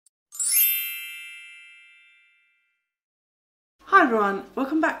Hi everyone,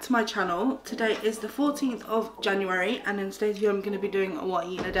 welcome back to my channel. Today is the 14th of January and in today's video I'm going to be doing a what I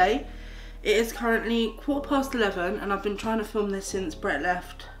eat in a day. It is currently 11:15 and I've been trying to film this since Brett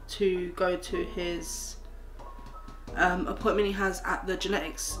left to go to his appointment he has at the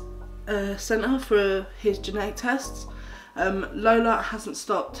genetics centre for his genetic tests. Lola hasn't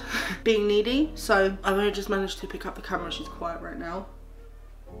stopped being needy, so I've only just managed to pick up the camera. She's quiet right now.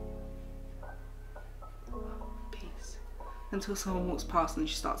 Until someone walks past and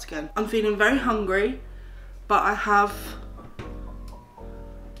she starts again. I'm feeling very hungry, but I have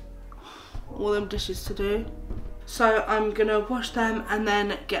all them dishes to do. So I'm gonna wash them and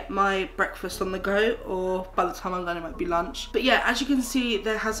then get my breakfast on the go, or by the time I'm done it might be lunch. But yeah, as you can see,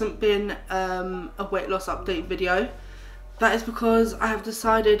 there hasn't been a weight loss update video. That is because I have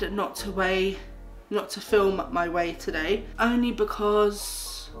decided not to film my weigh today, only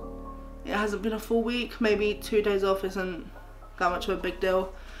because it hasn't been a full week. Maybe 2 days off isn't that much of a big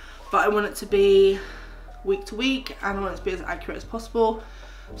deal, but I want it to be week to week and I want it to be as accurate as possible.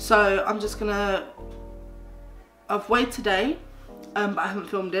 So I'm just gonna, I've weighed today, but I haven't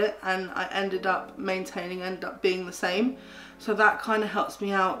filmed it, and I ended up being the same. So that kind of helps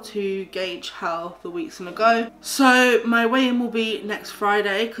me out to gauge how the week's gonna go. So my weigh-in will be next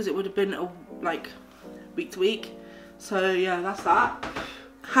Friday because it would have been like week to week. So yeah, that's that.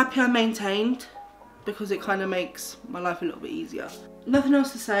 Happy I maintained, because it kind of makes my life a little bit easier. Nothing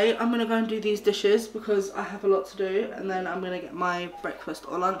else to say. I'm gonna go and do these dishes because I have a lot to do, and then I'm gonna get my breakfast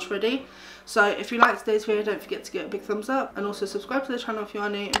or lunch ready. So if you like today's video, don't forget to give it a big thumbs up, and also subscribe to the channel if you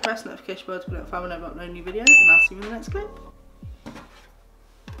are new, and press the notification bell to be notified whenever I upload a new video, and I'll see you in the next clip.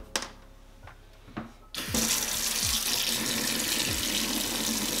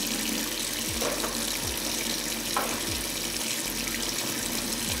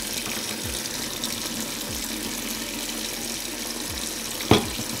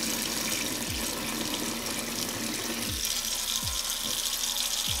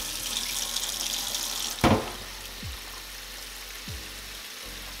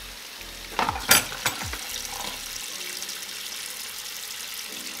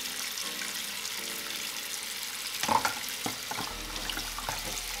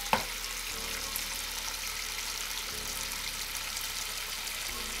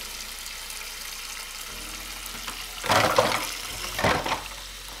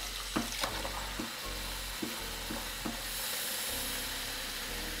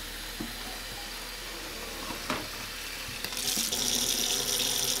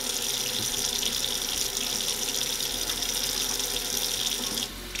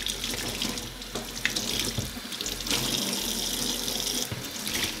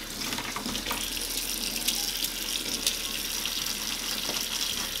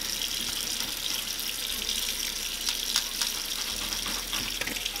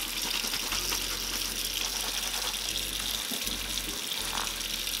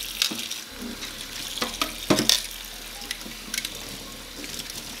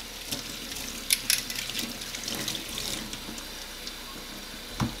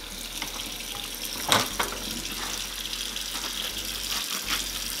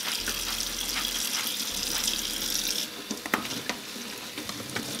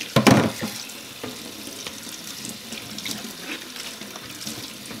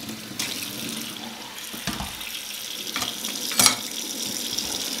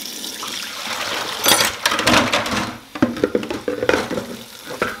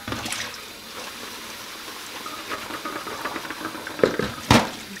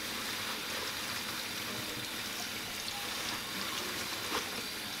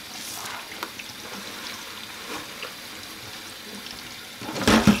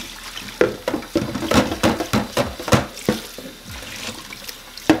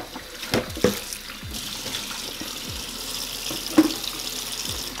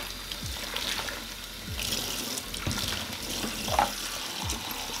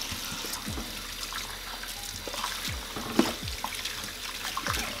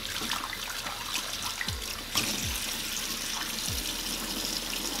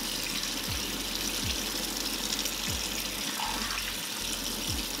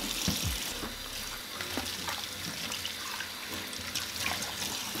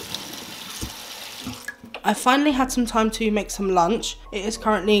 I finally had some time to make some lunch. It is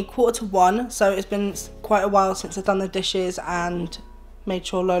currently 1:45, so it's been quite a while since I've done the dishes and made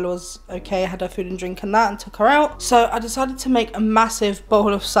sure Lola was okay, had her food and drink and that, and took her out. So I decided to make a massive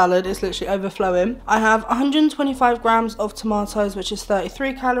bowl of salad. It's literally overflowing. I have 125 grams of tomatoes, which is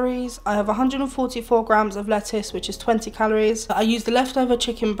 33 calories. I have 144 grams of lettuce, which is 20 calories. I used the leftover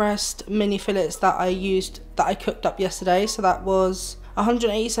chicken breast mini fillets that I cooked up yesterday, so that was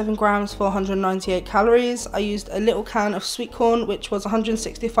 187 grams for 198 calories. I used a little can of sweet corn, which was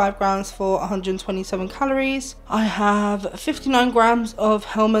 165 grams for 127 calories. I have 59 grams of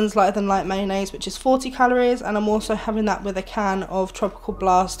Hellmann's Lighter Than Light mayonnaise, which is 40 calories, and I'm also having that with a can of Tropical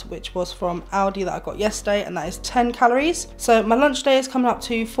Blast, which was from Aldi that I got yesterday, and that is 10 calories. So my lunch day is coming up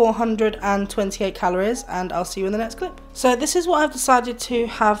to 428 calories, and I'll see you in the next clip. So this is what I've decided to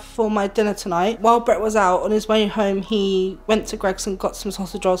have for my dinner tonight. While Brett was out, on his way home, he went to Greggs and got some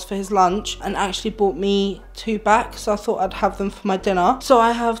sausage rolls for his lunch and actually bought me 2 back, so I thought I'd have them for my dinner. So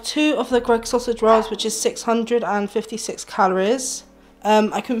I have 2 of the Greggs sausage rolls, which is 656 calories.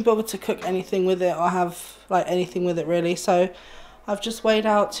 I couldn't bother to cook anything with it or have like anything with it really, so I've just weighed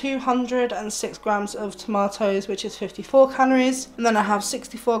out 206 grams of tomatoes, which is 54 calories, and then I have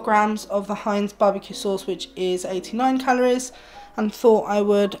 64 grams of the Heinz barbecue sauce, which is 89 calories, and thought I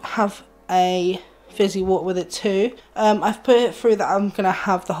would have a fizzy water with it too. I've put it through that I'm gonna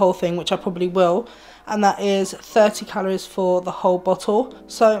have the whole thing, which I probably will, and that is 30 calories for the whole bottle.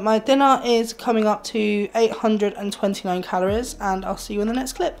 So my dinner is coming up to 829 calories, and I'll see you in the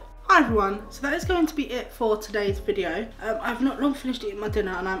next clip. Hi everyone, so that is going to be it for today's video. I've not long finished eating my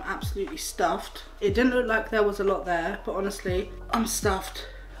dinner and I'm absolutely stuffed. It didn't look like there was a lot there, but honestly, I'm stuffed.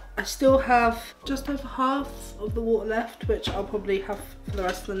 I still have just over half of the water left, which I'll probably have for the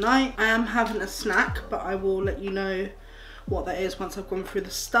rest of the night. I am having a snack, but I will let you know what that is once I've gone through the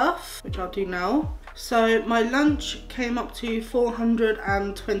stuff, which I'll do now. So my lunch came up to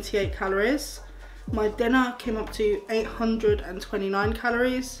 428 calories. My dinner came up to 829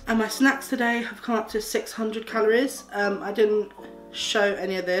 calories, and my snacks today have come up to 600 calories. I didn't show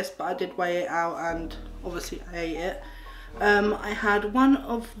any of this, but I did weigh it out and obviously I ate it. I had one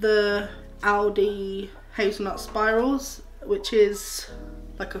of the Aldi hazelnut spirals, which is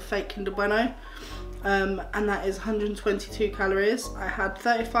like a fake Kinder Bueno, and that is 122 calories. I had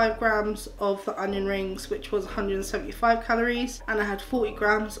 35 grams of the onion rings, which was 175 calories, and I had 40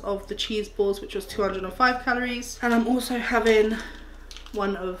 grams of the cheese balls, which was 205 calories. And I'm also having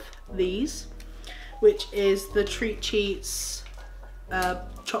one of these, which is the Treat Cheats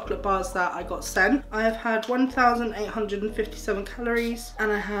chocolate bars that I got sent. I have had 1,857 calories,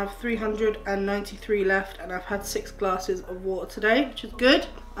 and I have 393 left, and I've had 6 glasses of water today, which is good.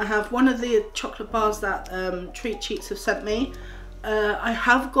 I have one of the chocolate bars that Treat Cheats have sent me. I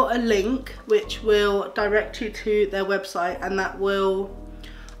have got a link which will direct you to their website, and that will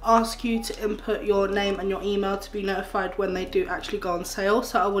ask you to input your name and your email to be notified when they do actually go on sale,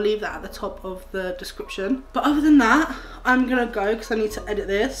 so I will leave that at the top of the description. But other than that, I'm gonna go because I need to edit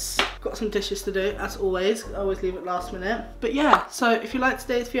this. Got some dishes to do, as always. I always leave it last minute. But yeah, so if you liked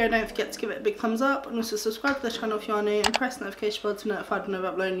today's video, don't forget to give it a big thumbs up, and also subscribe to the channel if you are new, and press the notification bell to be notified when I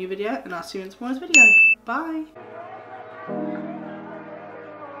upload a new video, and I'll see you in tomorrow's video. Bye!